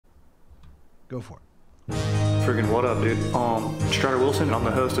Go for it. Friggin' what up, dude? Strider Wilson, I'm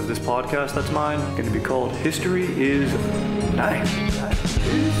the host of this podcast that's mine, going to be called History is Dank.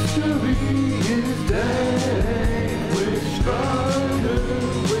 History is Dank with Strider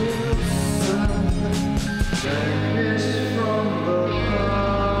Wilson. Dankness from the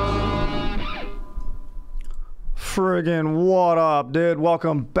ground. Friggin' what up, dude?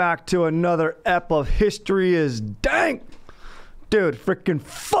 Welcome back to another ep of History is Dank. Dude, freaking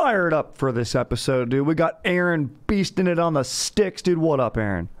fired up for this episode, dude. We got Aaron beasting it on the sticks. Dude, what up,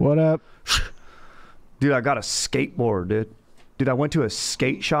 Aaron? What up? Dude, I got a skateboard, dude. Dude, I went to a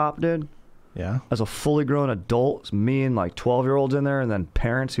skate shop, dude. Yeah? As a fully grown adult, it's me and like 12-year-olds in there and then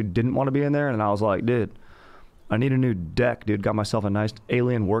parents who didn't want to be in there. And I was like, dude, I need a new deck, dude. Got myself a nice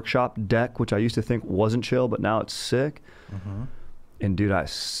Alien Workshop deck, which I used to think wasn't chill, but now it's sick. Mm-hmm. And dude, I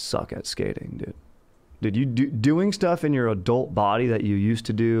suck at skating, dude. Dude, you doing stuff in your adult body that you used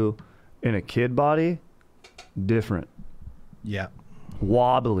to do in a kid body, different. Yeah.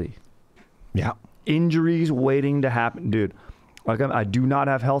 Wobbly. Yeah. Injuries waiting to happen, dude. Like I do not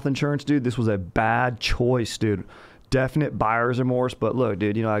have health insurance, dude. This was a bad choice, dude. Definite buyer's remorse, but look,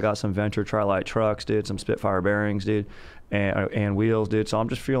 dude, you know, I got some Venture Tri-Light trucks, dude, some Spitfire bearings, dude, and wheels, dude. So I'm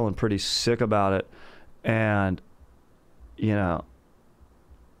just feeling pretty sick about it. And, you know,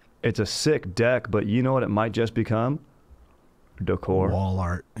 it's a sick deck, but you know what it might just become? Decor. Wall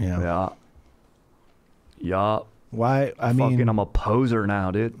art. Yeah. Yeah. Why? I mean, I'm a poser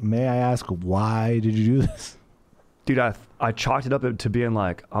now, dude. May I ask, why did you do this? Dude, I chalked it up to being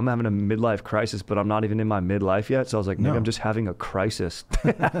like, I'm having a midlife crisis, but I'm not even in my midlife yet. So I was like, maybe I'm just having a crisis.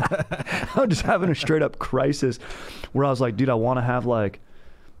 I'm just having a straight up crisis where I was like, dude, I want to have like,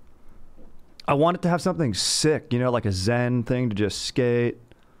 I want it to have something sick, you know, like a Zen thing to just skate,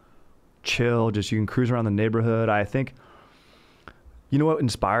 chill, just you can cruise around the neighborhood. I think, you know what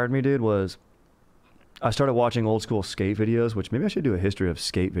inspired me, dude, was I started watching old school skate videos, which maybe I should do a history of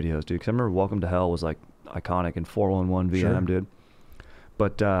skate videos, dude, because I remember Welcome to Hell was like iconic in 411 VM, sure. Dude.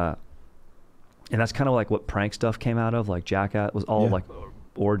 But, and that's kind of like what prank stuff came out of, like Jackass was all like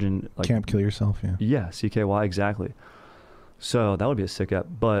origin. Like, Camp Kill Yourself, yeah. Yeah, CKY, exactly. So that would be a sick ep.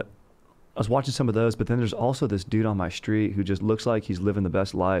 But I was watching some of those, but then there's also this dude on my street who just looks like he's living the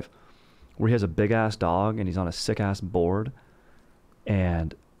best life, where he has a big ass dog and he's on a sick ass board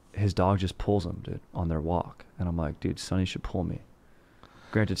and his dog just pulls him, dude, on their walk. And I'm like, dude, Sonny should pull me.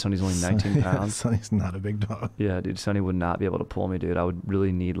 Granted, Sonny's only 19 pounds. Sonny's not a big dog. Yeah, dude, Sonny would not be able to pull me, dude. I would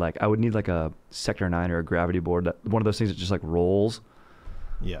really need like a Sector 9 or a gravity board, that one of those things that just like rolls.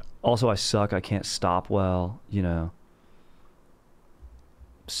 Yeah. Also, I suck. I can't stop well, you know.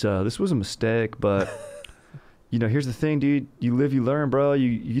 So this was a mistake, but you know, here's the thing, dude. You live, you learn, bro.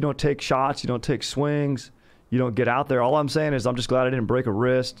 You don't take shots. You don't take swings. You don't get out there. All I'm saying is I'm just glad I didn't break a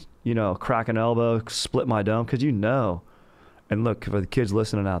wrist, you know, crack an elbow, split my dome, because you know. And look, for the kids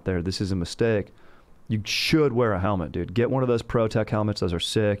listening out there, this is a mistake. You should wear a helmet, dude. Get one of those ProTech helmets. Those are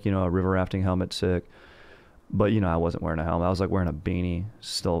sick. You know, a river rafting helmet, sick. But, you know, I wasn't wearing a helmet. I was like wearing a beanie.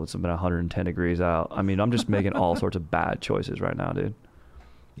 Still, it's been 110 degrees out. I mean, I'm just making all sorts of bad choices right now, dude.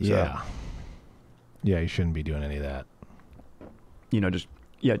 Yeah. So, yeah, you shouldn't be doing any of that. You know, just,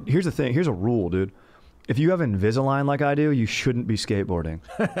 yeah, here's the thing. Here's a rule, dude. If you have Invisalign like I do, you shouldn't be skateboarding.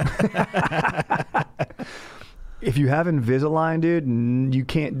 If you have Invisalign, dude, you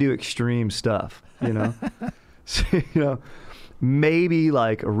can't do extreme stuff, you know? So, you know, maybe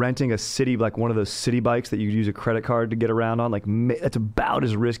like renting a city, like one of those city bikes that you use a credit card to get around on, like that's about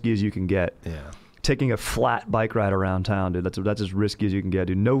as risky as you can get. Yeah. Taking a flat bike ride around town, dude, that's as risky as you can get,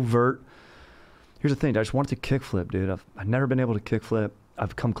 dude. No vert. Here's the thing, I just wanted to kickflip, dude. I've never been able to kickflip.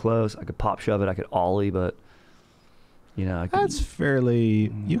 I've come close. I could pop shove it. I could ollie, but you know, that's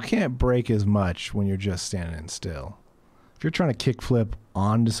fairly. You can't break as much when you're just standing still. If you're trying to kickflip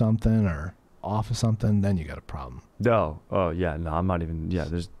onto something or off of something, then you got a problem. No, oh yeah, no, I'm not even. Yeah,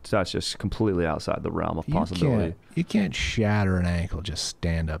 that's just completely outside the realm of possibility. You can't shatter an ankle just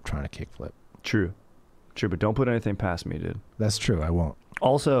stand up trying to kickflip. True, but don't put anything past me, dude. That's true. I won't.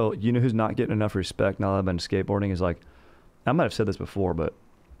 Also, you know who's not getting enough respect now that I've been skateboarding is like, I might have said this before, but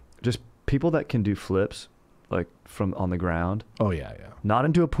just people that can do flips, like from on the ground. Oh yeah. Not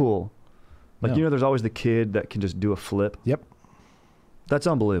into a pool. Like, no. you know, there's always the kid that can just do a flip. Yep. That's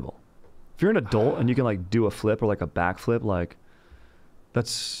unbelievable. If you're an adult and you can like do a flip or like a backflip, like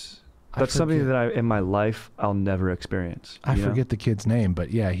that's something that in my life I'll never experience. I forget the kid's name, but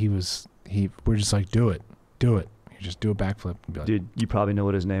yeah, we're just like, do it. You just do a backflip. And be like, dude, you probably know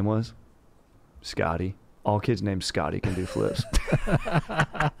what his name was. Scotty. All kids named Scotty can do flips.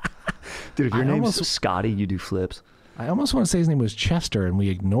 Dude, if your name's Scotty, you do flips. I almost want to say his name was Chester, and we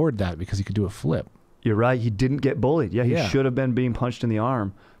ignored that because he could do a flip. You're right. He didn't get bullied. Yeah, he should have been being punched in the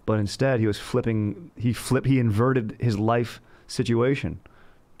arm, but instead he was flipping. He inverted his life situation,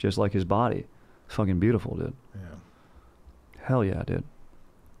 just like his body. Fucking beautiful, dude. Yeah. Hell yeah, dude.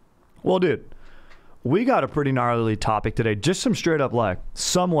 Well, dude, we got a pretty gnarly topic today. Just some straight up, like,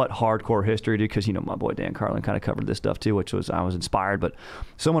 somewhat hardcore history, dude, because, you know, my boy Dan Carlin kind of covered this stuff too, I was inspired. But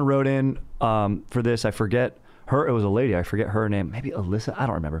someone wrote in for this. I forget her. It was a lady. I forget her name. Maybe Alyssa. I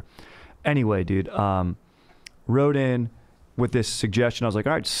don't remember. Anyway, dude, wrote in with this suggestion. I was like,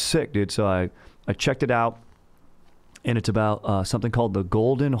 all right, sick, dude. So I checked it out, and it's about something called the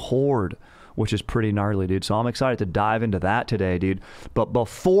Golden Horde, which is pretty gnarly, dude. So I'm excited to dive into that today, dude. But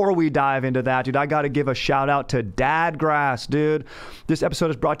before we dive into that, dude, I got to give a shout out to Dadgrass, dude. This episode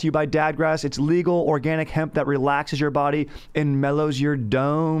is brought to you by Dadgrass. It's legal organic hemp that relaxes your body and mellows your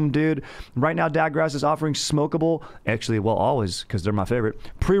dome, dude. Right now, Dadgrass is offering smokable, actually, well, always, because they're my favorite,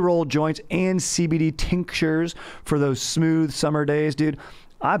 pre-rolled joints and CBD tinctures for those smooth summer days, dude.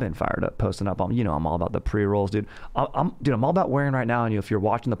 I've been fired up, posting up on, you know, I'm all about the pre-rolls, dude. I'm all about wearing right now, and if you're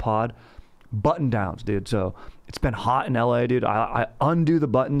watching the pod, button downs, dude. So it's been hot in LA, dude. I undo the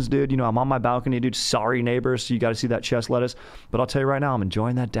buttons, dude. You know, I'm on my balcony, dude. Sorry, neighbors. So you got to see that chest lettuce. But I'll tell you right now, I'm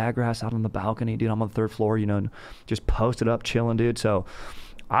enjoying that Dadgrass out on the balcony, dude. I'm on the 3rd floor, you know, just posted up, chilling, dude. So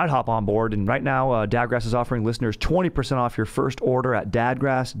I'd hop on board. And right now, Dadgrass is offering listeners 20% off your first order at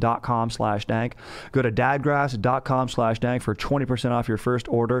dadgrass.com/dank. Go to dadgrass.com/dank for 20% off your first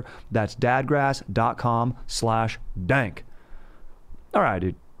order. That's dadgrass.com/dank. All right,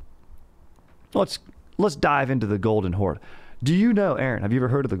 dude. Let's dive into the Golden Horde. Do you know, Aaron, have you ever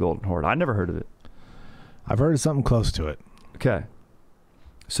heard of the Golden Horde? I never heard of it. I've heard of something close to it. Okay.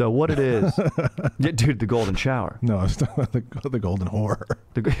 So what it is, yeah, dude, the Golden Shower. No, it's the Golden Horde.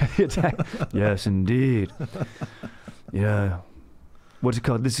 Yes, indeed. Yeah. What's it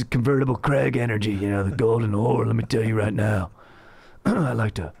called? This is convertible Craig energy, you know, the Golden Horde. Let me tell you right now. I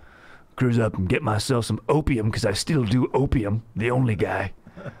like to cruise up and get myself some opium, because I still do opium, the only guy.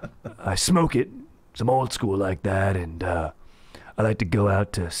 I smoke it, some old school like that, and I like to go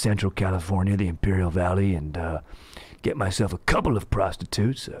out to Central California, the Imperial Valley, and get myself a couple of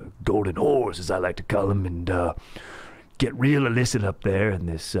prostitutes, golden whores as I like to call them, and get real illicit up there in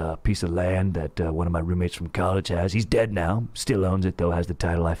this piece of land that one of my roommates from college has. He's dead now, still owns it though, has the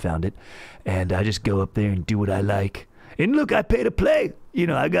title, I found it, and I just go up there and do what I like. And look, I pay to play, you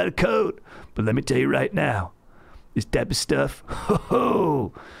know, I got a code, but let me tell you right now, this type of stuff,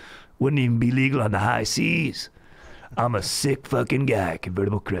 wouldn't even be legal on the high seas. I'm a sick fucking guy,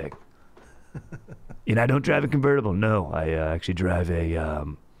 convertible Craig. And I don't drive a convertible. No, I actually drive a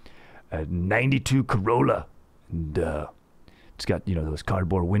 92 Corolla, and it's got, you know, those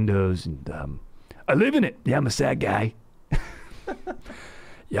cardboard windows, and I live in it. Yeah, I'm a sad guy.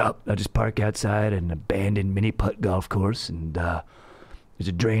 Yup, I just park outside an abandoned mini putt golf course, and there's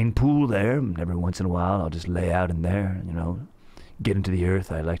a drain pool there, and every once in a while I'll just lay out in there, you know, get into the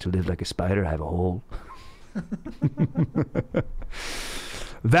earth. I like to live like a spider. I have a hole.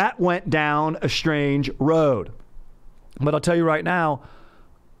 That went down a strange road. But I'll tell you right now,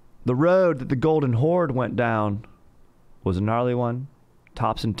 the road that the Golden Horde went down was a gnarly one.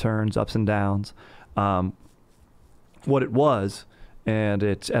 Tops and turns, ups and downs. What it was, and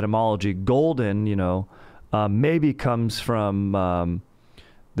its etymology, golden, you know, maybe comes from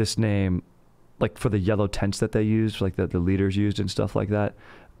this name, like for the yellow tents that they used, like the leaders used and stuff like that,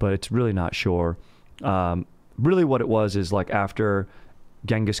 but it's really not sure. Really what it was is, like, after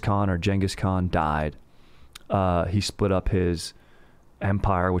Genghis Khan died, he split up his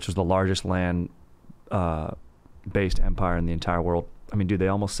empire, which was the largest land based empire in the entire world. I mean, dude,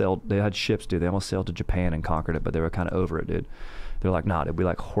 they had ships, dude. They almost sailed to Japan and conquered it, but they were kind of over it, dude. They're like, nah, it'd be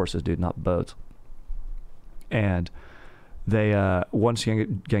like horses, dude, not boats. And they, once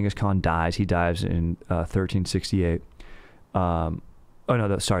Genghis Khan dies, he dies in 1368. Oh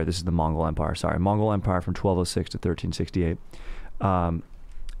no, sorry, this is the Mongol Empire. Sorry, Mongol Empire from 1206 to 1368.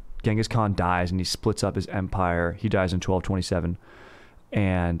 Genghis Khan dies, and he splits up his empire. He dies in 1227,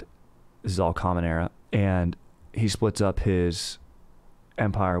 and this is all Common Era. And he splits up his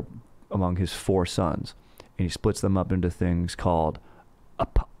empire among his 4 sons, and he splits them up into things called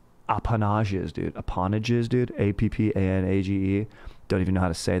appanages, dude. Appanages, dude. APPANAGE. Don't even know how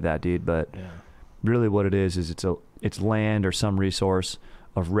to say that, dude. But yeah. Really, what it is it's land or some resource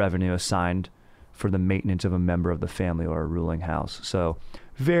of revenue assigned for the maintenance of a member of the family or a ruling house. So,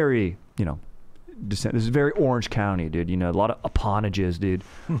 very, you know, this is very Orange County, dude. You know, a lot of appanages, dude,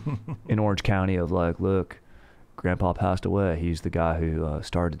 in Orange County of like, look, Grandpa passed away. He's the guy who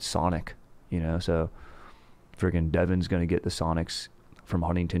started Sonic, you know. So friggin' Devin's gonna get the Sonics from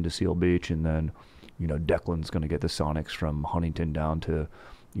Huntington to Seal Beach, and then, you know, Declan's gonna get the Sonics from Huntington down to,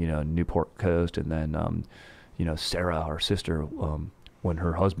 you know, Newport Coast, and then, you know, Sarah, our sister, when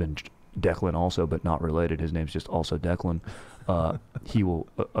her husband Declan also, but not related, his name's just also Declan, he will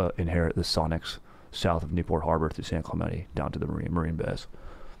inherit the Sonics south of Newport Harbor through San Clemente down to the Marine Base.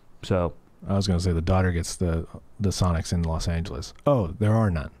 So I was going to say the daughter gets the Sonics in Los Angeles. Oh, there are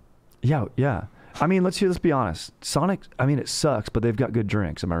none. Yeah. I mean, let's be honest. Sonic, I mean, it sucks, but they've got good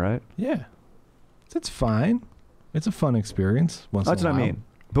drinks. Am I right? Yeah. It's fine. It's a fun experience. That's what I mean.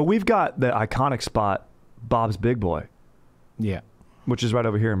 But we've got the iconic spot, Bob's Big Boy. Yeah. Which is right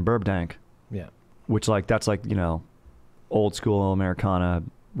over here in Dank. Yeah. Which, like, that's like, you know, old school Americana,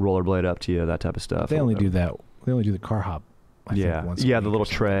 rollerblade up to you, that type of stuff. They only do that. They only do the car hop. I think once a the week little or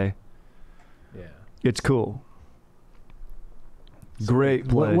something. tray. Yeah. It's cool. So Great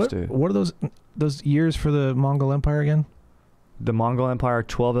place, dude. What are those years for the Mongol Empire again? The Mongol Empire,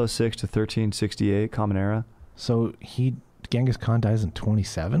 1206 to 1368, Common Era. So Genghis Khan dies in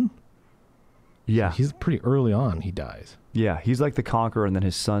 27? Yeah. So he's pretty early on he dies. Yeah, he's like the conqueror, and then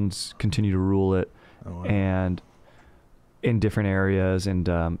his sons continue to rule it, and in different areas,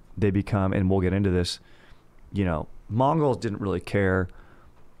 and they become, and we'll get into this, you know, Mongols didn't really care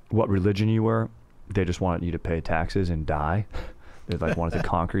what religion you were. They just wanted you to pay taxes and die. They like wanted to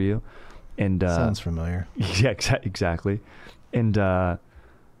conquer you. And sounds familiar. Yeah, exactly. And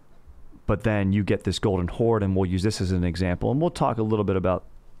but then you get this Golden Horde, and we'll use this as an example, and we'll talk a little bit about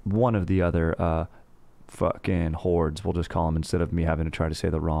one of the other fucking hordes, we'll just call them, instead of me having to try to say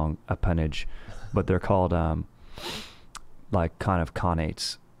the wrong appanage, but they're called like kind of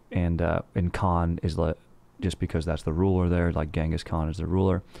Khanates, and Khan is like, just because that's the ruler there, like Genghis Khan is the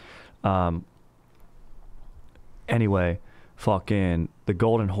ruler. Anyway, fucking the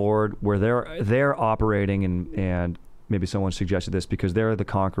Golden Horde, where they're operating, and maybe someone suggested this because they're the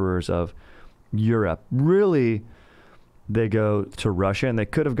conquerors of Europe. Really, they go to Russia, and they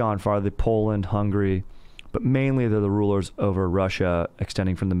could have gone farther, Poland, Hungary, but mainly they're the rulers over Russia,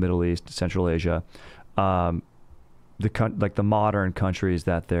 extending from the Middle East to Central Asia. Like the modern countries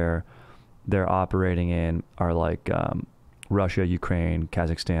that they're operating in are like Russia, Ukraine,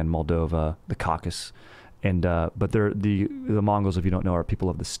 Kazakhstan, Moldova, the Caucasus, and but they're the Mongols, if you don't know, are people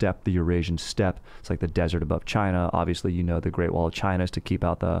of the steppe, the Eurasian steppe. It's like the desert above China. Obviously, you know, the Great Wall of China is to keep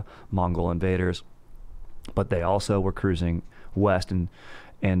out the Mongol invaders, but they also were cruising west, and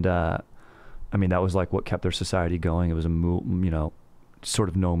I mean, that was like what kept their society going. It was a sort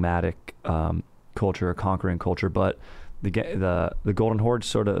of nomadic culture, a conquering culture, but the Golden Horde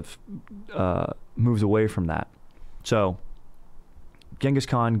sort of moves away from that. So Genghis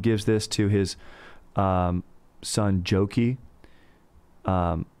Khan gives this to his son Joki,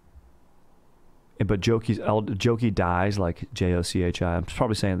 but Joki dies, like Jochi. I'm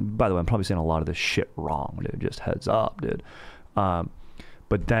probably saying, by the way, I'm probably saying a lot of this shit wrong, dude. Just heads up, dude.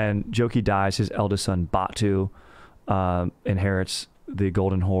 But then Joki dies. His eldest son Batu inherits the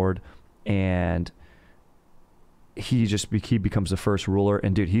Golden Horde, and he becomes the first ruler.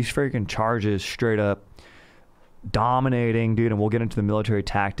 And dude, he freaking charges straight up, dominating, dude. And we'll get into the military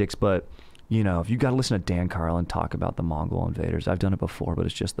tactics, but you know, if you got to listen to Dan Carlin talk about the Mongol invaders, I've done it before, but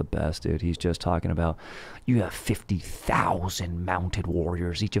it's just the best, dude. He's just talking about, you have 50,000 mounted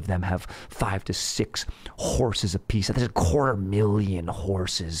warriors. Each of them have 5 to 6 horses apiece. That's 250,000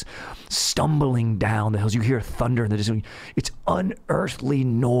 horses stumbling down the hills. You hear thunder in the distance. It's unearthly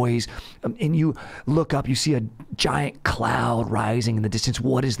noise. And you look up, you see a giant cloud rising in the distance.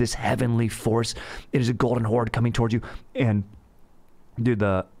 What is this heavenly force? It is a Golden Horde coming towards you. And dude,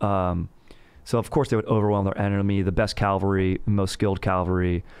 so of course they would overwhelm their enemy, the best cavalry, most skilled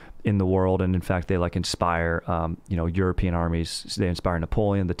cavalry in the world, and in fact they like inspire, European armies. They inspire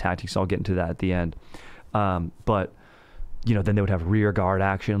Napoleon. The tactics, I'll get into that at the end. But then they would have rear guard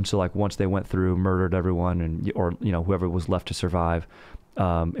action. So like once they went through, murdered everyone, or whoever was left to survive,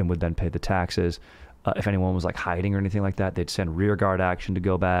 and would then pay the taxes. If anyone was like hiding or anything like that, they'd send rear guard action to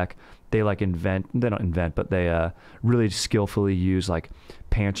go back. They don't invent, but they really skillfully use like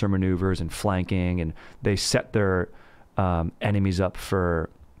panzer maneuvers and flanking, and they set their enemies up for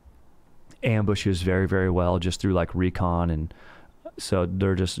ambushes very, very well, just through like recon. And so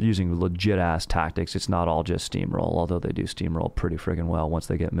they're just using legit ass tactics. It's not all just steamroll, although they do steamroll pretty friggin' well once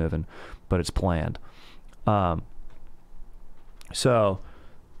they get moving, but it's planned. So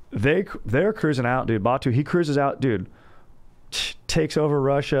they're cruising out, dude. Batu, he cruises out, dude, takes over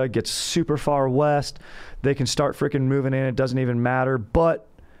Russia, gets super far west. They can start freaking moving in. It doesn't even matter. But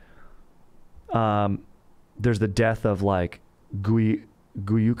there's the death of like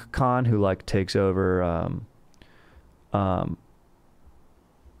Guyuk Khan, who like takes over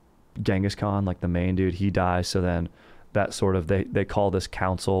Genghis Khan, like the main dude, he dies. So then that sort of, they call this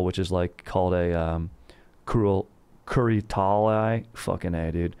council, which is like called a Kuriltai. Fucking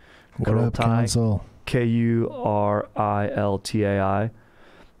A, dude. What up, council? Kuriltai.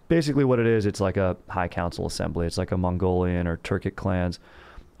 Basically what it is, it's like a high council assembly. It's like a Mongolian or Turkic clans,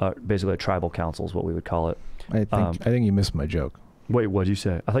 basically a tribal council is what we would call it. I think you missed my joke. Wait, what'd you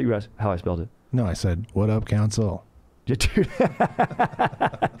say? I thought you asked how I spelled it. No, I said, what up, council? Yeah, dude.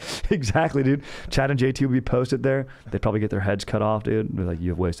 Exactly, dude. Chad and JT would be posted there. They'd probably get their heads cut off, dude. They're like,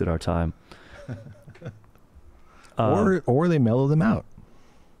 you've wasted our time. Or they mellow them out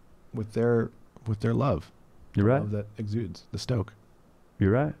with their love. You're right. Love that exudes the stoke.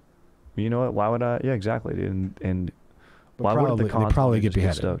 You're right. You know what? Why would I? Yeah, exactly, dude. And why would the They probably get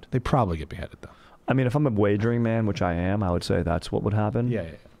beheaded. They probably get beheaded, though. I mean, if I'm a wagering man, which I am, I would say that's what would happen. Yeah.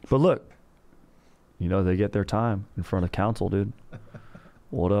 But look, you know, they get their time in front of council, dude.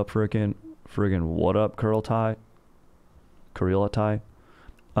 What up, friggin' what up, Kuriltai?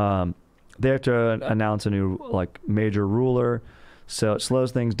 They have to announce a new, like, major ruler, so it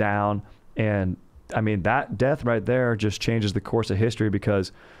slows things down. And I mean, that death right there just changes the course of history,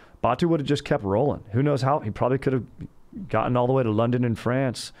 because Batu would have just kept rolling. Who knows how? He probably could have gotten all the way to London and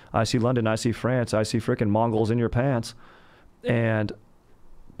France. I see London, I see France, I see freaking Mongols in your pants.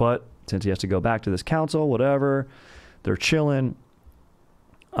 But since he has to go back to this council, whatever, they're chilling.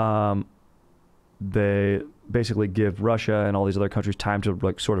 They basically give Russia and all these other countries time to,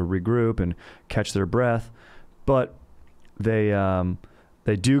 like, sort of regroup and catch their breath. But they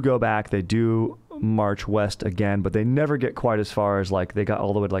do go back. They do march west again, but they never get quite as far as, like, they got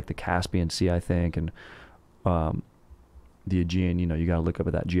all the way to, like, the Caspian Sea, I think, and the Aegean. You know, you got to look up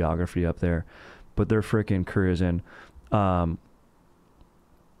at that geography up there. But they're freaking cruising.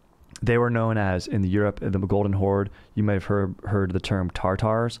 They were known as, in Europe, the Golden Horde. You may have heard the term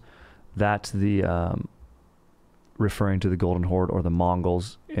Tartars. That's the referring to the Golden Horde or the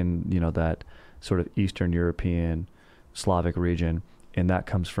Mongols in, you know, that sort of Eastern European Slavic region. And that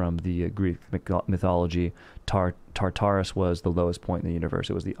comes from the Greek mythology. Tartarus was the lowest point in the universe.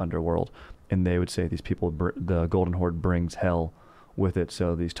 It was the underworld. And they would say these people, the Golden Horde brings hell with it.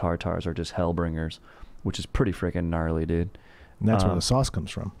 So these Tartars are just hell bringers, which is pretty freaking gnarly, dude. And that's where the sauce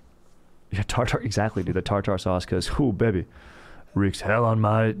comes from. Yeah, tartar, exactly, dude. The tartar sauce, because, whoo, baby, reeks hell on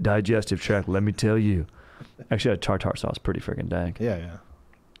my digestive tract, let me tell you. Actually, a tartar sauce pretty freaking dank. Yeah.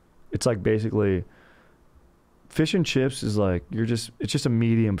 It's like basically, fish and chips is like, it's just a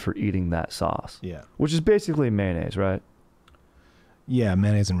medium for eating that sauce. Yeah. Which is basically mayonnaise, right? Yeah,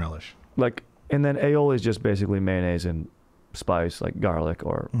 mayonnaise and relish. Like, and then aioli is just basically mayonnaise and spice, like garlic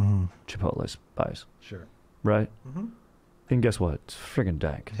or chipotle spice. Sure. Right? Mm-hmm. And guess what? It's freaking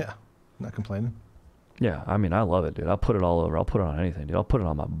dank. Yeah. Not complaining. Yeah, I mean, I love it, dude. I'll put it all over. I'll put it on anything, dude. I'll put it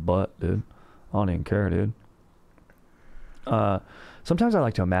on my butt, dude. I don't even care, dude. Sometimes I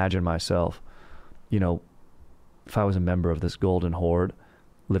like to imagine myself, you know, if I was a member of this Golden Horde,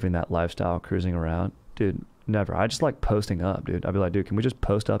 living that lifestyle, cruising around. Dude, never. I just like posting up, dude. I'd be like, dude, can we just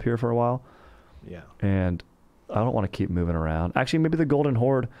post up here for a while? Yeah. And I don't want to keep moving around. Actually, maybe the Golden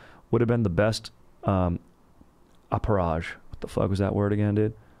Horde would have been the best apparage. What the fuck was that word again,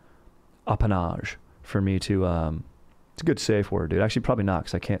 dude? Appanage for me to it's a good safe word, dude. Actually, probably not,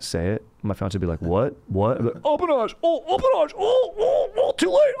 because I can't say it. My fiance would be like, what I'd be like, appanage, appanage,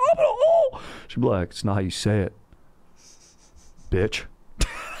 too late, appanage, she'd be like, it's not how you say it, bitch.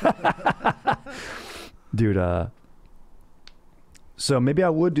 Dude, so maybe I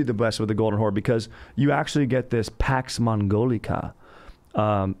would do the best with the Golden Horde, because you actually get this Pax Mongolica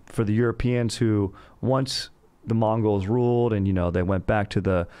for the Europeans who, once the Mongols ruled and, you know, they went back to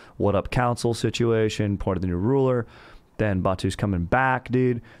the what up council situation, appointed the new ruler. Then Batu's coming back,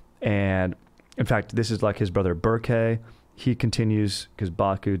 dude. And in fact, this is like his brother Berke. He continues, because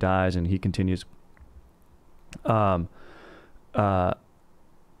Batu dies and he continues.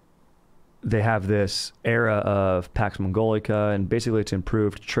 They have this era of Pax Mongolica, and basically it's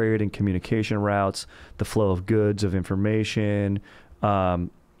improved trade and communication routes, the flow of goods, of information,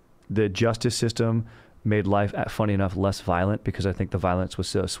 the justice system made life, funny enough, less violent, because I think the violence was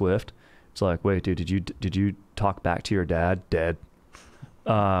so swift. It's like, wait, dude, did you talk back to your dad? Dead.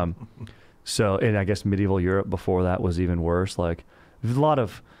 So, and I guess medieval Europe before that was even worse. Like, there's a lot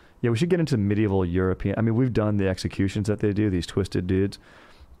of, yeah, we should get into medieval European. I mean, we've done the executions that they do, these twisted dudes.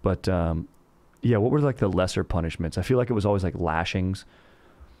 But, yeah, what were like the lesser punishments? I feel like it was always like lashings.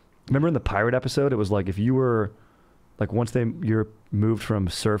 Remember in the pirate episode, it was like if you were, like once you're moved from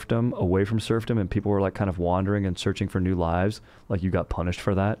serfdom, away from serfdom, and people were like kind of wandering and searching for new lives, like you got punished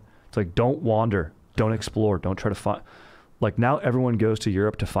for that. It's like, don't wander, don't explore, don't try to find. like now everyone goes to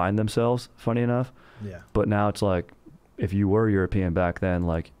Europe to find themselves, funny enough. Yeah. But now it's like, if you were European back then,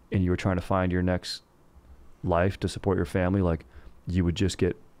 like, and you were trying to find your next life to support your family, like, you would just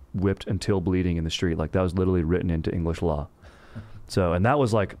get whipped until bleeding in the street. Like, that was literally written into English law. So, and that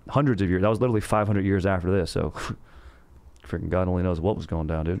was like hundreds of years. That was literally 500 years after this. So, freaking God only knows what was going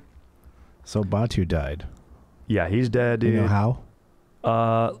down, dude. So Batu died. Yeah, he's dead, dude. You know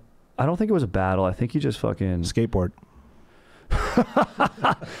how? I don't think it was a battle. I think he just fucking... Skateboard.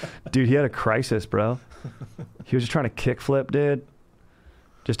 Dude, he had a crisis, bro. He was just trying to kickflip, dude.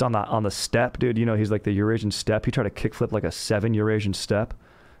 Just on the step, dude. You know, he's like the Eurasian step. He tried to kickflip like a 7 Eurasian step,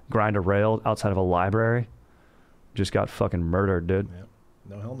 grind a rail outside of a library. Just got fucking murdered, dude. Yep.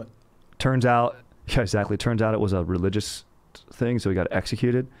 No helmet. Turns out, yeah, exactly. Turns out it was a religious thing, so he got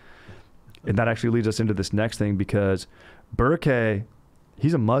executed. And that actually leads us into this next thing, because Berke,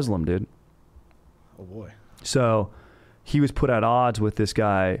 he's a Muslim, dude. Oh boy. So he was put at odds with this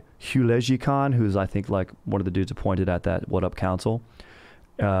guy Genghis Khan, who's I think like one of the dudes appointed at that What Up Council.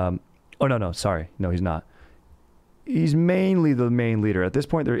 Oh no, sorry, no, he's not. He's mainly the main leader. At this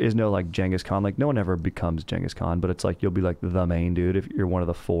point, there is no like Genghis Khan. Like, no one ever becomes Genghis Khan, but it's like you'll be like the main dude if you're one of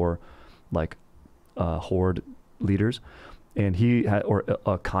the 4 like horde leaders. And he had, or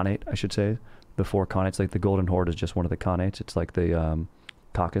a Khanate, I should say, the 4 Khanates. Like the Golden Horde is just one of the Khanates. It's like the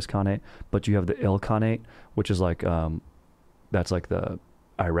Caucasus Khanate, but you have the Khanate, which is like that's like the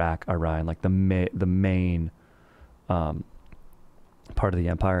Iran, like the main part of the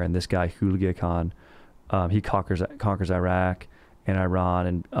empire. And this guy Genghis Khan, he conquers Iraq and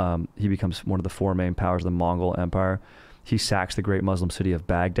Iran, and he becomes one of the 4 main powers of the Mongol Empire. He sacks the great Muslim city of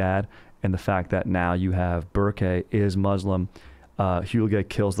Baghdad, and the fact that now you have Berke is Muslim. Genghis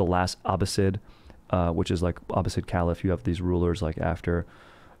kills the last Abbasid, which is like Abbasid Caliph. You have these rulers like after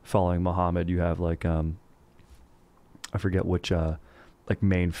following Muhammad. You have like I forget which like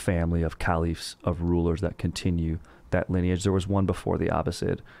main family of caliphs, of rulers that continue that lineage. There was one before the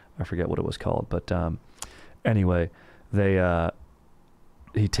Abbasid. I forget what it was called, but anyway,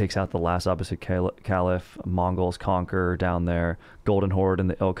 he takes out the last Abbasid Caliph. Mongols conquer down there. Golden Horde and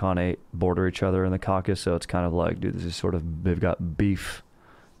the Khanate border each other in the Caucasus, so it's kind of like, dude, this is sort of, they've got beef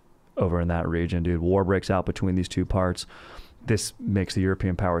over in that region, dude. War breaks out between these 2 parts. This makes the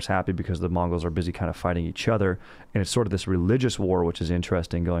European powers happy because the Mongols are busy kind of fighting each other, and it's sort of this religious war, which is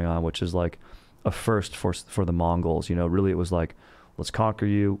interesting going on, which is like a first for the Mongols. You know, really it was like, let's conquer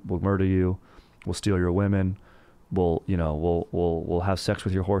you, we'll murder you, we'll steal your women, we'll have sex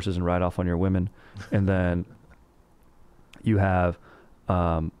with your horses and ride off on your women. And then you have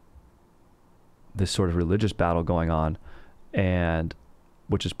this sort of religious battle going on, and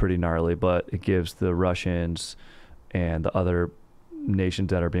which is pretty gnarly, but it gives the Russians and the other nations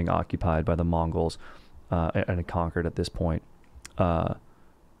that are being occupied by the Mongols and conquered at this point a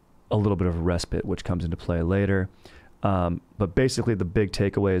little bit of respite, which comes into play later. But basically the big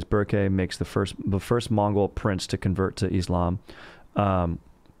takeaway is Berke makes the first Mongol prince to convert to Islam.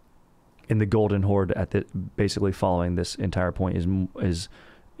 In the Golden Horde, basically following this entire point, is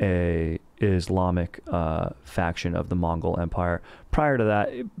a Islamic faction of the Mongol Empire. Prior to that,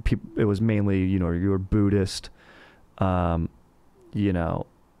 it was mainly, you know, you were Buddhist, you know,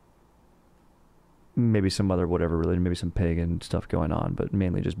 maybe some other whatever religion, maybe some pagan stuff going on, but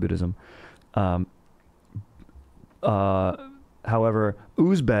mainly just Buddhism. However,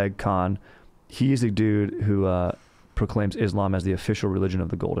 Uzbek Khan, he's a dude who proclaims Islam as the official religion of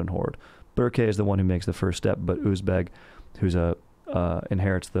the Golden Horde. Berke is the one who makes the first step, but Uzbek, who's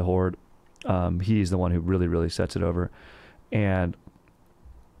inherits the Horde, he's the one who really sets it over. And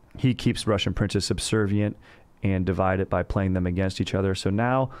he keeps Russian princes subservient and divided by playing them against each other. So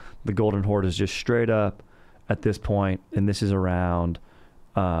now the Golden Horde is just straight up at this point, and this is around...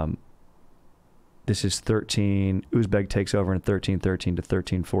 this is 13. Uzbek takes over in 1313 to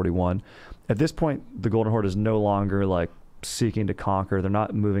 1341. At this point, the Golden Horde is no longer like seeking to conquer. They're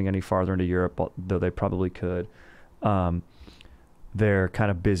not moving any farther into Europe, though they probably could. They're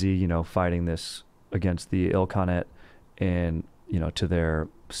kind of busy, you know, fighting this against the Ilkhanate and, you know, to their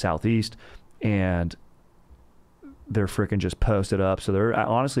southeast, and they're freaking just posted up. So they're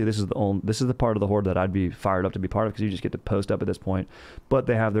honestly, this is the part of the Horde that I'd be fired up to be part of, because you just get to post up at this point. But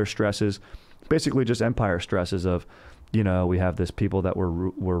they have their stresses. Basically just empire stresses of, you know, we have this people that we're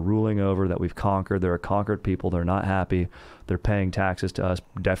ruling over, that we've conquered. They're a conquered people. They're not happy. They're paying taxes to us,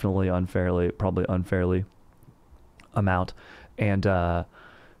 definitely unfairly, probably unfairly amount. And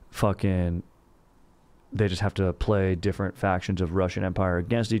fucking, they just have to play different factions of Russian Empire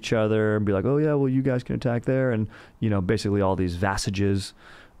against each other and be like, oh yeah, well, you guys can attack there. And, you know, basically all these vassages.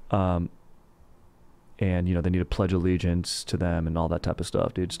 And, you know, they need to pledge allegiance to them and all that type of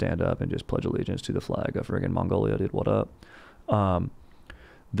stuff, dude. Stand up and just pledge allegiance to the flag of friggin' Mongolia, dude. What up? And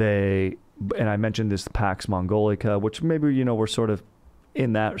I mentioned this Pax Mongolica, which maybe, you know, we're sort of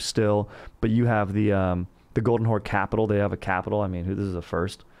in that still, but you have the Golden Horde capital. They have a capital. I mean, this is a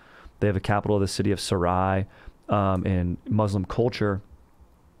first. They have a capital, the city of Sarai, and Muslim culture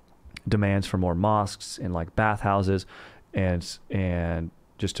demands for more mosques and like bathhouses and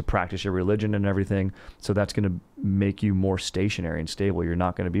just to practice your religion and everything. So that's going to make you more stationary and stable. You're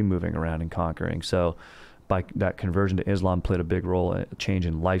not going to be moving around and conquering. So by that conversion to Islam played a big role, a change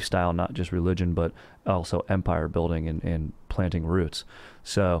in lifestyle, not just religion, but also empire building and planting roots.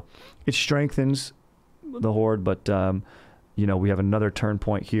 So it strengthens the Horde, but you know, we have another turn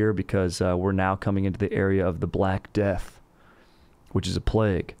point here because we're now coming into the area of the Black Death, which is a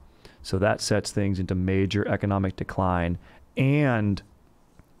plague. So that sets things into major economic decline and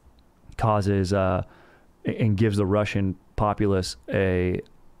causes and gives the Russian populace a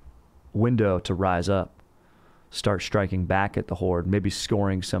window to rise up, start striking back at the Horde, maybe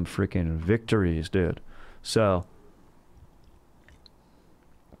scoring some freaking victories, dude. So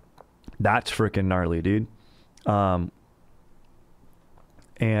that's freaking gnarly, dude. And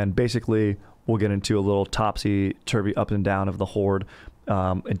basically we'll get into a little topsy-turvy up and down of the Horde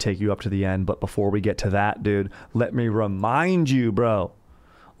and take you up to the end. But before we get to that, dude, let me remind you, bro.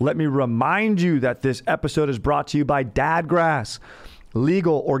 Let me remind you that this episode is brought to you by Dadgrass.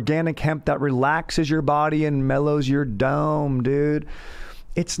 Legal organic hemp that relaxes your body and mellows your dome, dude.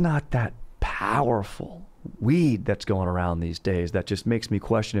 It's not that powerful weed that's going around these days that just makes me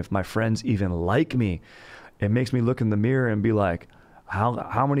question if my friends even like me. It makes me look in the mirror and be like,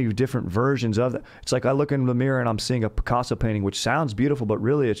 how many different versions of that? It's like I look in the mirror and I'm seeing a Picasso painting, which sounds beautiful, but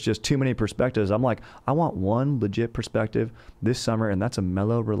really it's just too many perspectives. I'm like, I want one legit perspective this summer, and that's a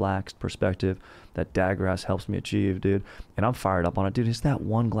mellow, relaxed perspective that Dadgrass helps me achieve, dude. And I'm fired up on it, dude. It's that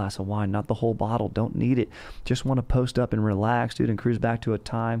one glass of wine, not the whole bottle. Don't need it. Just want to post up and relax, dude, and cruise back to a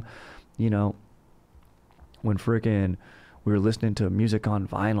time, you know, when freaking we were listening to music on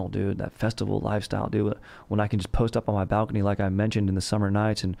vinyl, dude, that festival lifestyle, dude, when I can just post up on my balcony like I mentioned in the summer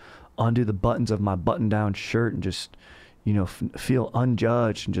nights and undo the buttons of my button-down shirt and just, you know, feel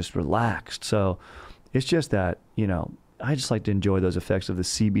unjudged and just relaxed. So it's just that, you know, I just like to enjoy those effects of the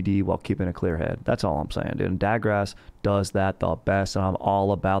CBD while keeping a clear head. That's all I'm saying, dude. And Dadgrass does that the best, and I'm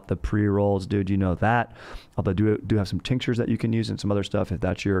all about the pre-rolls, dude. You know that. Although I do have some tinctures that you can use and some other stuff if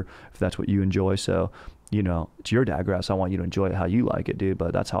that's what you enjoy. So, you know, it's your Dadgrass. I want you to enjoy it how you like it, dude.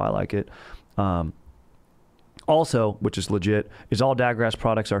 But that's how I like it. Also, which is legit, is all Dadgrass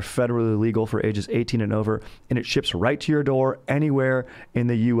products are federally legal for ages 18 and over, and it ships right to your door anywhere in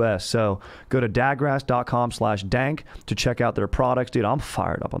the U.S. So go to dadgrass.com/dank to check out their products. Dude, I'm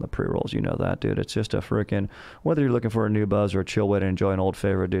fired up on the pre-rolls. You know that, dude. It's just a freaking, whether you're looking for a new buzz or a chill way to enjoy an old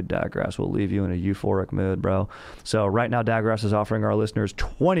favorite, dude, Dadgrass will leave you in a euphoric mood, bro. So right now, Dadgrass is offering our listeners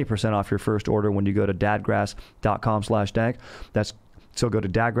 20% off your first order when you go to dadgrass.com/dank. So go to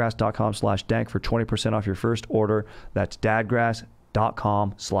dadgrass.com/dank for 20% off your first order. That's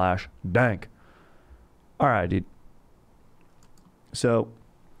dadgrass.com/dank. All right, dude. So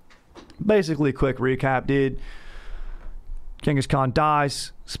basically, quick recap, dude. Genghis Khan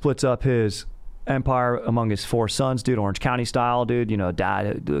dies, splits up his empire among his 4 sons, dude, Orange County style, dude. You know,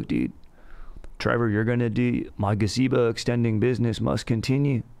 dad, look, dude, Trevor, you're going to do, my gazebo extending business must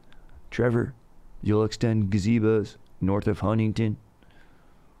continue. Trevor, you'll extend gazebos north of Huntington.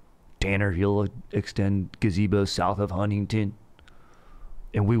 Tanner, you'll extend gazebos south of Huntington.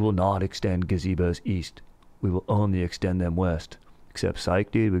 And we will not extend gazebos east. We will only extend them west. Except psych,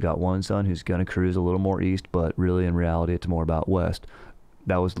 dude, we got one son who's going to cruise a little more east, but really in reality it's more about west.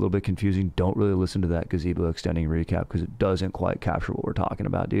 That was a little bit confusing. Don't really listen to that gazebo extending recap because it doesn't quite capture what we're talking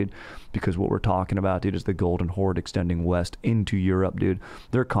about, dude. Because what we're talking about, dude, is the Golden Horde extending west into Europe, dude.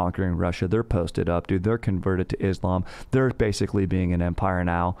 They're conquering Russia. They're posted up, dude. They're converted to Islam. They're basically being an empire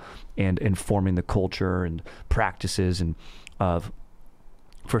now and informing the culture and practices and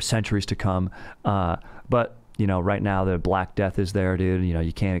for centuries to come. But you know, right now the Black Death is there, dude. You know,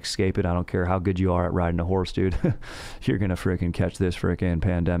 you can't escape it. I don't care how good you are at riding a horse, dude. You're gonna freaking catch this freaking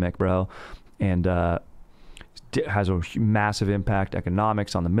pandemic, bro. And it has a massive impact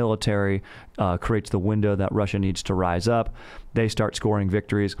economics on the military, creates the window that Russia needs to rise up. They start scoring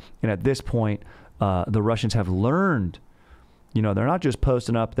victories. And at this point, the Russians have learned, you know, they're not just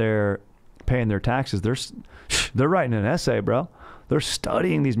posting up there paying their taxes. They're writing an essay, bro. They're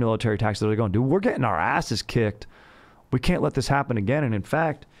studying these military tactics. They're going, dude, we're getting our asses kicked. We can't let this happen again. And in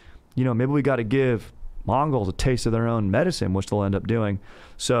fact, you know, maybe we got to give Mongols a taste of their own medicine, which they'll end up doing.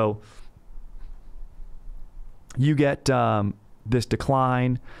 So you get this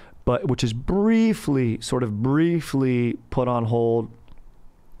decline, but which is briefly put on hold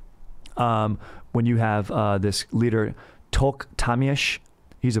when you have this leader Tokhtamysh.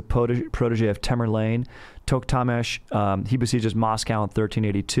 He's a protege of Tamerlane. Tokhtamysh, he besieges Moscow in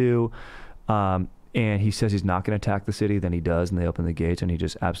 1382, and he says he's not going to attack the city. Then he does, and they open the gates, and he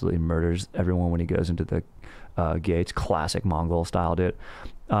just absolutely murders everyone when he goes into the gates. Classic Mongol style, dude.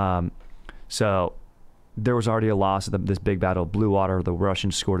 So there was already a loss of this big battle of Blue Water. The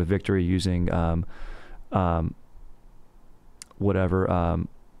Russians scored a victory using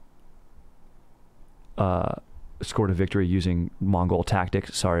scored a victory using Mongol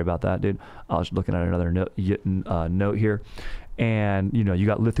tactics. Sorry about that, dude. I was looking at another note here. And, you know, you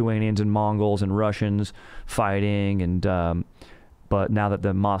got Lithuanians and Mongols and Russians fighting. And but now that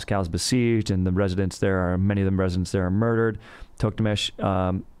the Moscow is besieged and many of the residents there are murdered,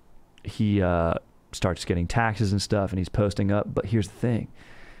 Tokhtamysh, he starts getting taxes and stuff, and he's posting up. But here's the thing.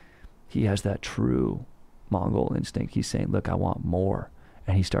 He has that true Mongol instinct. He's saying, look, I want more.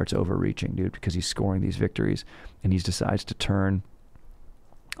 And he starts overreaching, dude, because he's scoring these victories. And he decides to turn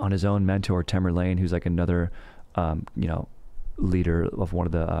on his own mentor, Tamerlane, who's like another, leader of one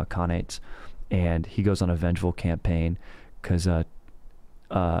of the Khanates. And he goes on a vengeful campaign because, and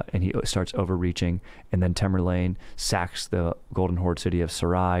he starts overreaching. And then Tamerlane sacks the Golden Horde city of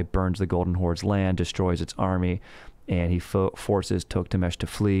Sarai, burns the Golden Horde's land, destroys its army, and he forces Tokhtamysh to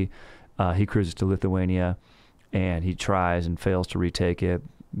flee. He cruises to Lithuania, and he tries and fails to retake it.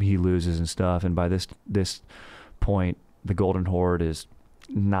 He loses and stuff. And by this point, the Golden Horde is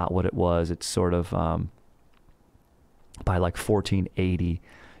not what it was. It's sort of by like 1480,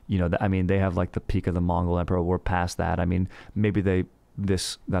 you know, they have like the peak of the Mongol Empire. We're past that. I mean, maybe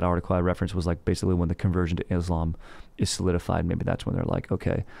that article I referenced was like basically when the conversion to Islam is solidified. Maybe that's when they're like,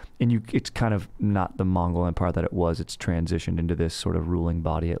 okay. And it's kind of not the Mongol Empire that it was. It's transitioned into this sort of ruling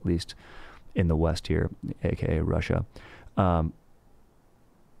body, at least in the West here, aka Russia.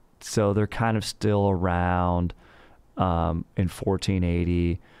 So they're kind of still around in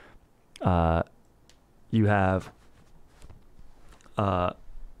 1480. You have a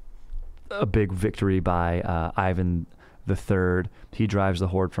big victory by Ivan III. He drives the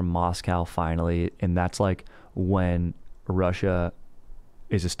horde from Moscow finally, and that's like when Russia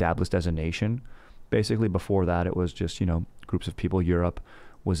is established as a nation. Basically, before that, it was just, you know, groups of people. Europe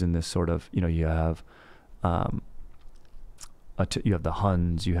was in this sort of, you know, you have the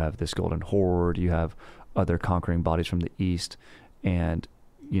Huns, you have this Golden Horde, you have other conquering bodies from the east, and,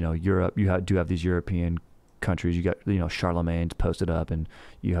 you know, Europe, do have these European countries. You got, you know, Charlemagne's posted up, and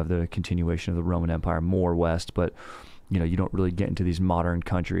you have the continuation of the Roman Empire more west, but, you know, you don't really get into these modern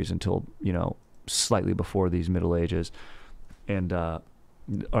countries until, you know, slightly before these Middle Ages, and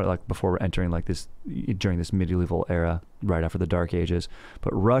or like before we're entering like this, during this medieval era, right after the Dark Ages.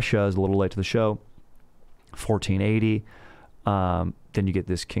 But Russia is a little late to the show, 1480. Then you get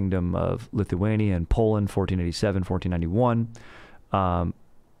this kingdom of Lithuania and Poland, 1487, 1491.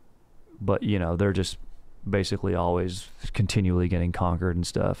 But, you know, they're just basically always continually getting conquered and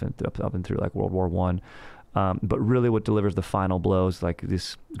stuff, and up and through like World War One. But really what delivers the final blows, like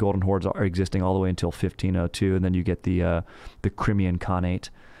this Golden Hordes are existing all the way until 1502, and then you get the Crimean Khanate.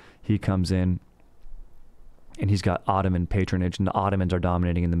 He comes in, and he's got Ottoman patronage, and the Ottomans are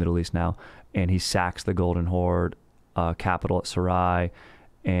dominating in the Middle East now, and he sacks the Golden Horde capital at Sarai,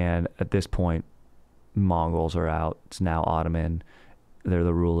 and at this point, Mongols are out. It's now Ottoman. They're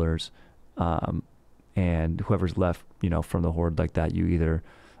the rulers, and whoever's left, you know, from the horde like that, you either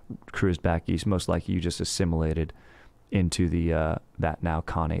cruised back east. Most likely you just assimilated into the that now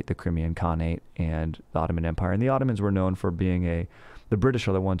Khanate, the Crimean Khanate, and the Ottoman Empire. And the Ottomans were known for being the British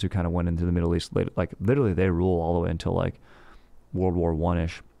are the ones who kind of went into the Middle East later. Like literally they rule all the way until like World War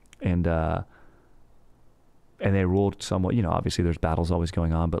One-ish, and they ruled somewhat, you know, obviously there's battles always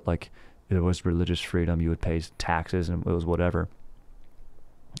going on, but like there was religious freedom. You would pay taxes, and it was whatever.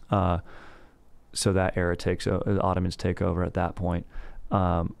 So that era the Ottomans take over at that point.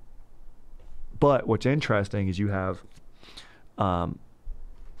 But what's interesting is you have a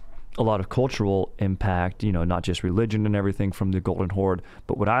lot of cultural impact, you know, not just religion and everything from the Golden Horde,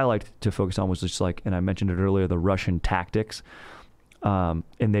 but what I liked to focus on was just like, and I mentioned it earlier, the Russian tactics. And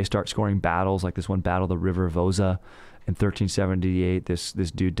they start scoring battles, like this one battle, the River Voza in 1378. This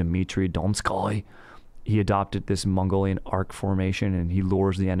dude, Dmitry Donskoy, he adopted this Mongolian arc formation, and he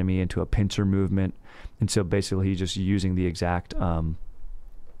lures the enemy into a pincer movement. And so basically he's just using the exact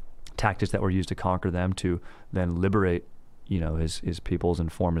tactics that were used to conquer them to then liberate, you know, his peoples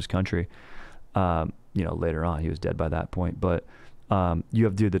and form his country. You know, later on, he was dead by that point. But you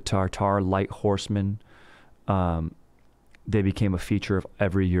have the Tartar light horsemen, they became a feature of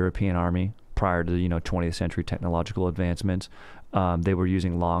every European army prior to the 20th century technological advancements. They were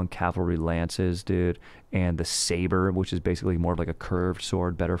using long cavalry lances, dude, and the saber, which is basically more of like a curved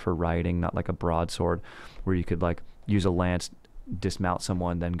sword, better for riding, not like a broadsword, where you could like use a lance, dismount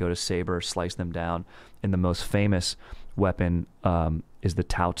someone, then go to saber, slice them down. And the most famous weapon is the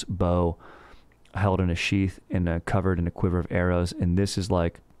Taut's bow, held in a sheath and covered in a quiver of arrows. And this is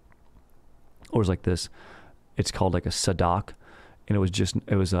like, or it's like this, it's called like a sadak, and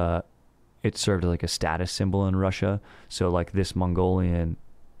it served as like a status symbol in Russia. So like this Mongolian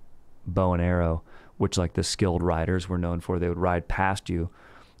bow and arrow, which like the skilled riders were known for, they would ride past you.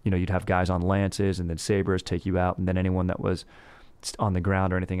 You'd have guys on lances and then sabers take you out, and then anyone that was on the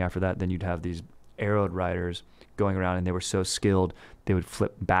ground or anything after that, then you'd have these arrowed riders going around, and they were so skilled they would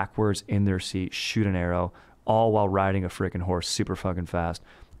flip backwards in their seat, shoot an arrow, all while riding a freaking horse super fucking fast,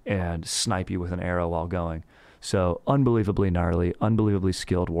 and snipe you with an arrow while going. So unbelievably gnarly, unbelievably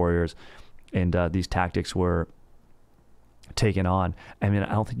skilled warriors. And these tactics were taken on. I mean,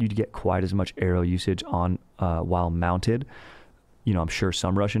 I don't think you'd get quite as much arrow usage on while mounted. I'm sure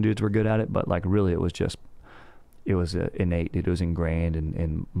some Russian dudes were good at it, but like really it was innate. It was ingrained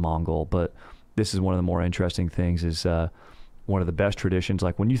in Mongol. But this is one of the more interesting things, is one of the best traditions.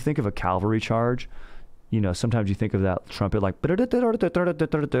 Like when you think of a cavalry charge, sometimes you think of that trumpet like,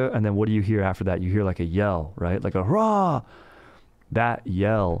 and then what do you hear after that? You hear like a yell, right? Like a hurrah. That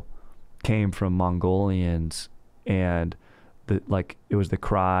yell came from Mongolians, and it was the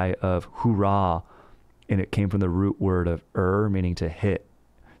cry of hoorah, and it came from the root word of meaning to hit.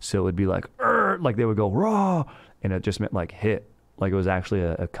 So it would be like like they would go rah, and it just meant like hit. Like it was actually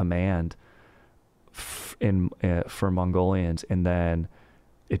a command for Mongolians, and then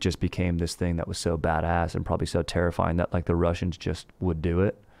it just became this thing that was so badass and probably so terrifying that like the Russians just would do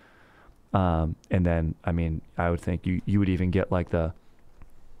it. And then, I mean, I would think you would even get like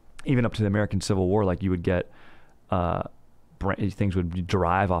even up to the American Civil War, like you would get, things would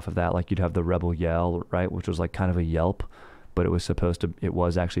derive off of that. Like you'd have the rebel yell, right? Which was like kind of a yelp, but it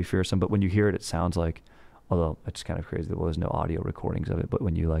was actually fearsome. But when you hear it, it sounds like, although it's kind of crazy, there was no audio recordings of it, but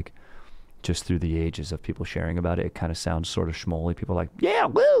when you like, just through the ages of people sharing about it, it kind of sounds sort of schmoly. People are like, yeah,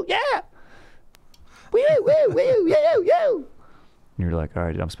 woo, yeah, woo, woo, woo, yo, yo. And you're like, all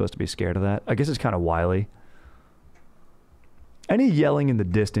right, I'm supposed to be scared of that? I guess it's kind of wily. Any yelling in the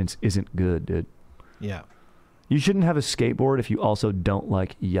distance isn't good, dude. Yeah. You shouldn't have a skateboard if you also don't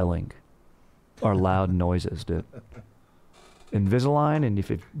like yelling or loud noises, dude. Invisalign, and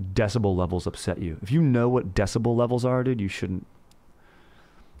if decibel levels upset you. If you know what decibel levels are, dude, you shouldn't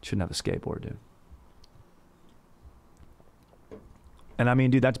have a skateboard, dude. And I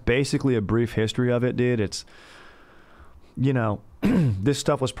mean, dude, that's basically a brief history of it, dude. It's, this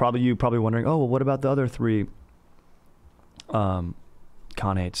stuff was probably wondering, oh, well, what about the other three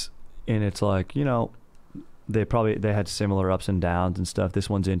Khanates? And it's like, they had similar ups and downs and stuff. This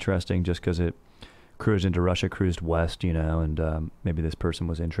one's interesting just because it cruised into Russia, cruised west, and maybe this person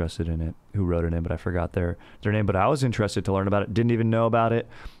was interested in it who wrote it in, but I forgot their name. But I was interested to learn about it. Didn't even know about it.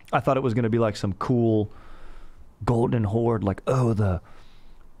 I thought it was going to be like some cool Golden Horde, like, oh, the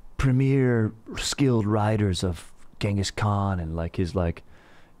premier skilled riders of Genghis Khan, and like his like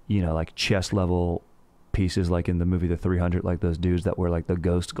chest level pieces, like in the movie The 300, like those dudes that wear like the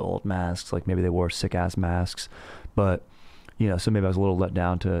ghost gold masks, like maybe they wore sick ass masks, but so maybe I was a little let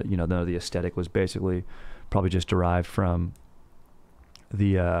down to, the aesthetic was basically probably just derived from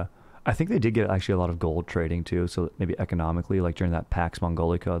the, I think they did get actually a lot of gold trading too. So maybe economically, like during that Pax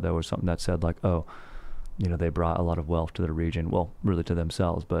Mongolica, there was something that said like, oh, they brought a lot of wealth to the region. Well, really to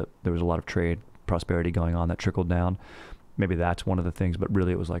themselves, but there was a lot of trade prosperity going on that trickled down. Maybe that's one of the things, but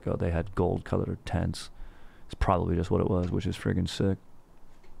really it was like, oh, they had gold colored tents. It's probably just what it was, which is friggin' sick.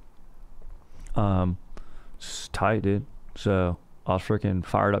 It's tight, dude. So I was freaking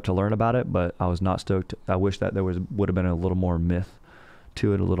fired up to learn about it, but I was not stoked. I wish that there would have been a little more myth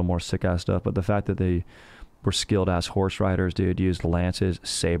to it, a little more sick ass stuff. But the fact that they were skilled ass horse riders, dude, used lances,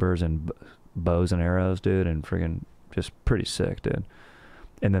 sabers, and bows and arrows, dude, and freaking just pretty sick, dude.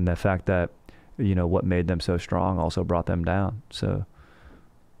 And then the fact that what made them so strong also brought them down. So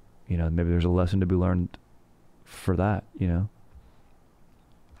maybe there's a lesson to be learned for that.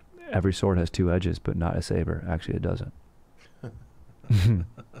 Every sword has two edges, but not a saber. Actually, it doesn't.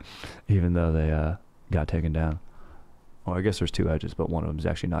 Even though they got taken down. Well, I guess there's two edges, but one of them is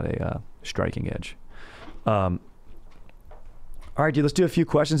actually not a striking edge. All right, dude, let's do a few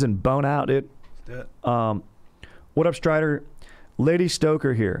questions and bone out, dude. Let's do it. What up, Strider? Lady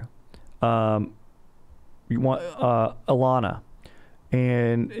Stoker here. You want Alana?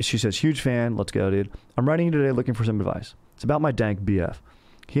 And she says, huge fan. Let's go, dude. I'm writing you today looking for some advice. It's about my Dank BF.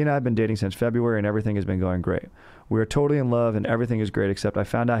 He and I have been dating since February, and everything has been going great. We are totally in love, and everything is great, except I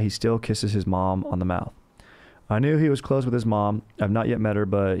found out he still kisses his mom on the mouth. I knew he was close with his mom. I've not yet met her,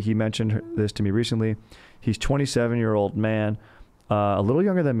 but he mentioned this to me recently. He's 27-year-old man, a little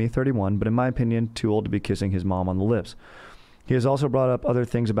younger than me, 31, but in my opinion, too old to be kissing his mom on the lips. He has also brought up other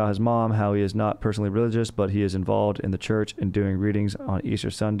things about his mom, how he is not personally religious, but he is involved in the church and doing readings on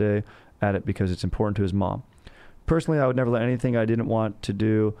Easter Sunday at it because it's important to his mom. Personally, I would never let anything I didn't want to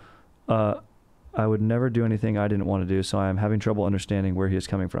do. I would never do anything I didn't want to do, so I am having trouble understanding where he is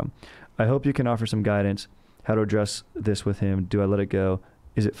coming from. I hope you can offer some guidance, how to address this with him. Do I let it go?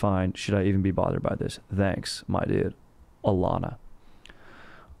 Is it fine? Should I even be bothered by this? Thanks, my dude. Alana.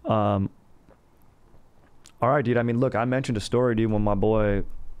 All right, dude. I mean, look, I mentioned a story, dude, when my boy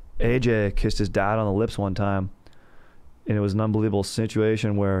AJ kissed his dad on the lips one time. And it was an unbelievable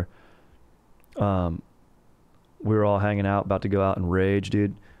situation where we were all hanging out, about to go out and rage,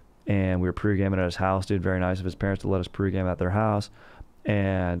 dude. And we were pre-gaming at his house, dude. Very nice of his parents to let us pre-game at their house.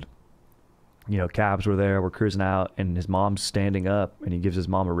 And, you know, cabs were there. We're cruising out. And his mom's standing up. And he gives his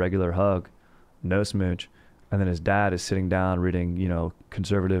mom a regular hug. No smooch. And then his dad is sitting down reading, you know,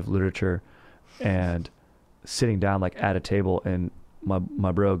 conservative literature. And sitting down, like, at a table. And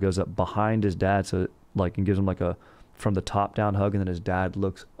my bro goes up behind his dad. So, like, and gives him, like, a from the top down hug. And then his dad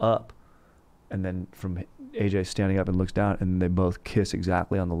looks up. And then from AJ standing up and looks down, and they both kiss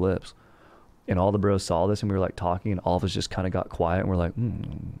exactly on the lips. And all the bros saw this, and we were like talking, and all of us just kind of got quiet, and we're like,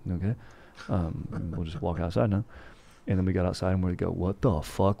 okay, we'll just walk outside now. And then we got outside, and we go, what the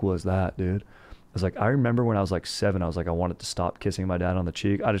fuck was that, dude? I was like, I remember when I was like 7, I was like, I wanted to stop kissing my dad on the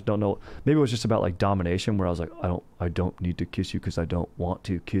cheek. I just don't know. Maybe it was just about like domination, where I was like, I don't need to kiss you because I don't want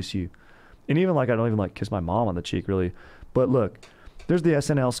to kiss you. And even like, I don't even like kiss my mom on the cheek really. But look, there's the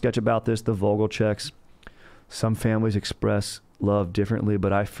SNL sketch about this, the Vogelchecks. Some families express love differently,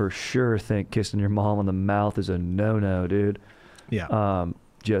 but I for sure think kissing your mom on the mouth is a no-no, dude. Yeah.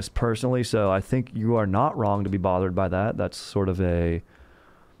 Just personally. So I think you are not wrong to be bothered by that. That's sort of a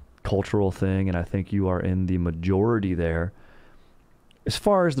cultural thing, and I think you are in the majority there. As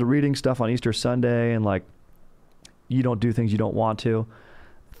far as the reading stuff on Easter Sunday and like you don't do things you don't want to,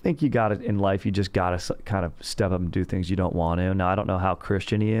 I think you got it in life. You just got to kind of step up and do things you don't want to. Now, I don't know how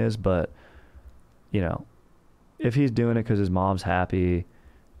Christian he is, but you know, if he's doing it because his mom's happy,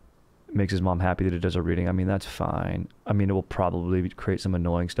 makes his mom happy that he does a reading, I mean, that's fine. I mean, it will probably create some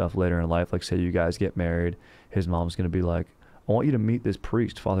annoying stuff later in life. Like, say you guys get married, his mom's going to be like, I want you to meet this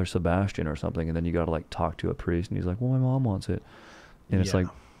priest, Father Sebastian or something. And then you got to like talk to a priest, and he's like, well, my mom wants it. And it's like,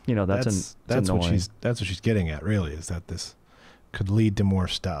 you know, that's annoying. That's what she's getting at, really, is that this could lead to more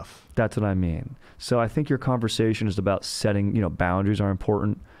stuff. That's what I mean. So I think your conversation is about setting, you know, boundaries are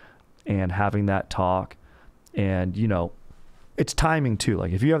important, and having that talk. And, you know, it's timing too.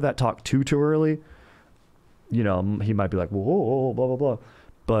 Like if you have that talk too early, you know, he might be like, whoa, blah, blah, blah.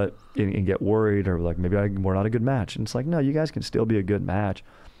 But, and get worried, or like, maybe we're not a good match. And it's like, no, you guys can still be a good match.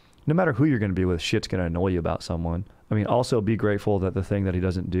 No matter who you're going to be with, shit's going to annoy you about someone. I mean, also be grateful that the thing that he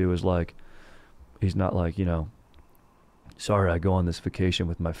doesn't do is like, he's not like, you know, sorry, I go on this vacation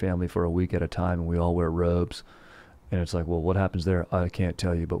with my family for a week at a time and we all wear robes. And it's like, well, what happens there? I can't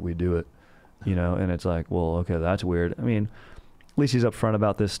tell you, but we do it. You know, and it's like, well, okay, that's weird. I mean, at least he's upfront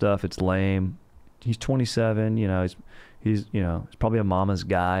about this stuff. It's lame. He's 27, you know, he's you know, he's probably a mama's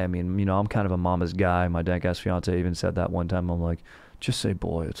guy. I mean, you know, I'm kind of a mama's guy. My dank ass fiance even said that one time. I'm like, just say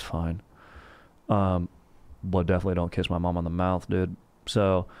boy, it's fine. But definitely don't kiss my mom on the mouth, dude.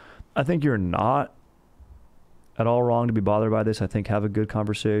 So I think you're not at all wrong to be bothered by this. I think have a good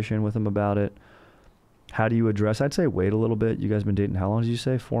conversation with him about it. How do you address? I'd say wait a little bit. You guys been dating how long did you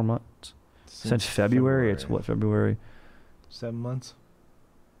say? 4 months? Since February? It's what, February? 7 months.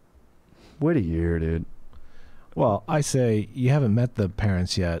 Wait a year, dude. Well, I say you haven't met the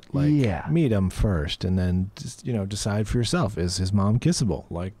parents yet. Like, yeah, meet them first, and then just, you know, decide for yourself. Is his mom kissable?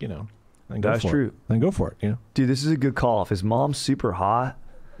 Like, you know, then go that's for true. It. Then go for it. You know, dude, this is a good call. If his mom's super hot,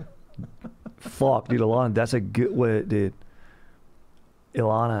 fuck, dude, Ilana, that's a good way, dude.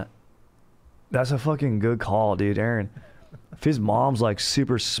 Ilana, that's a fucking good call, dude. Aaron, if his mom's like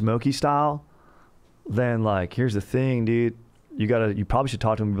super smoky style, then like, here's the thing, dude. You probably should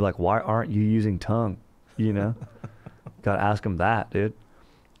talk to him and be like, why aren't you using tongue? You know, gotta ask him that, dude.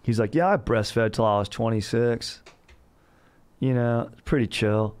 He's like, yeah, I breastfed till I was 26. You know, it's pretty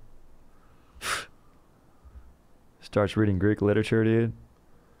chill. Starts reading Greek literature, dude.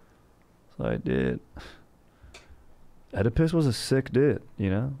 So I did. Oedipus was a sick dude, you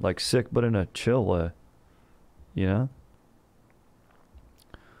know, like sick, but in a chill way, you know?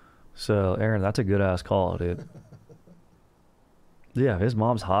 So, Aaron, that's a good ass call, dude. Yeah, his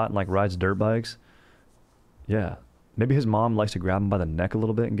mom's hot and like rides dirt bikes. Yeah. Maybe his mom likes to grab him by the neck a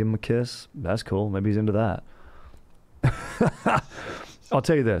little bit and give him a kiss. That's cool. Maybe he's into that. I'll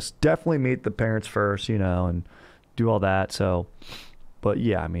tell you this. Definitely meet the parents first, you know, and do all that. So, but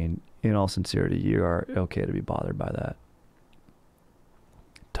yeah, I mean, in all sincerity, you are okay to be bothered by that.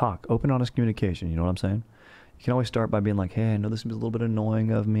 Talk. Open, honest communication. You know what I'm saying? You can always start by being like, hey, I know this is a little bit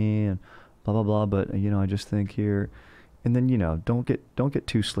annoying of me and blah, blah, blah, but, you know, I just think here. And then, you know, don't get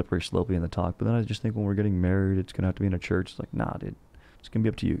too slippery slopey in the talk. But then I just think when we're getting married, it's going to have to be in a church. It's like, nah, dude. It's going to be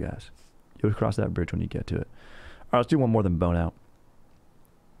up to you guys. You'll cross that bridge when you get to it. All right, let's do one more than bone out.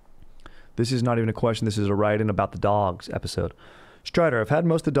 This is not even a question. This is a write-in about the dogs episode. Strider, I've had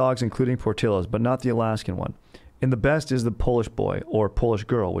most of the dogs, including Portillo's, but not the Alaskan one. And the best is the Polish boy or Polish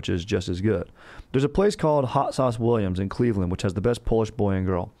girl, which is just as good. There's a place called Hot Sauce Williams in Cleveland, which has the best Polish boy and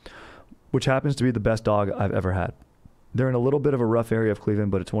girl, which happens to be the best dog I've ever had. They're in a little bit of a rough area of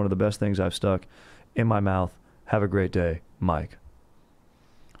Cleveland, but it's one of the best things I've stuck in my mouth. Have a great day, Mike.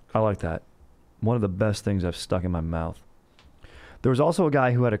 I like that. One of the best things I've stuck in my mouth. There was also a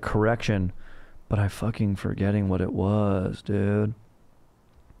guy who had a correction, but I'm fucking forgetting what it was, dude.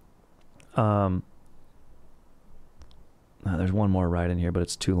 There's one more right in here, but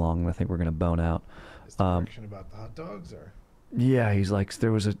it's too long, and I think we're going to bone out. Is the correction about the hot dogs, or? Yeah, he's like,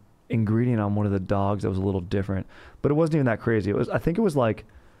 there was an ingredient on one of the dogs that was a little different, but it wasn't even that crazy. I think it was like,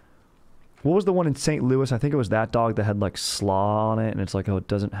 what was the one in St. Louis? I think it was that dog that had like slaw on it, and it's like, oh, it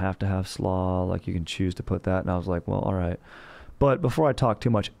doesn't have to have slaw. Like, you can choose to put that. And I was like, well, all right. But before I talk too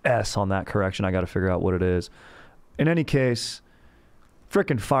much S on that correction, I got to figure out what it is. In any case,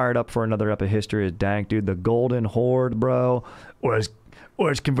 freaking fired up for another ep of history is Dank, dude. The Golden Horde, bro. Or as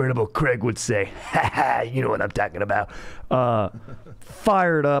Convertible Craig would say, ha ha, you know what I'm talking about.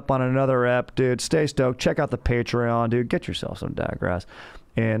 Fired up on another ep, dude. Stay stoked. Check out the Patreon, dude. Get yourself some Daggrass.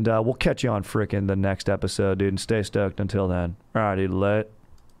 And we'll catch you on freaking the next episode, dude. And stay stoked until then. All right, dude. Let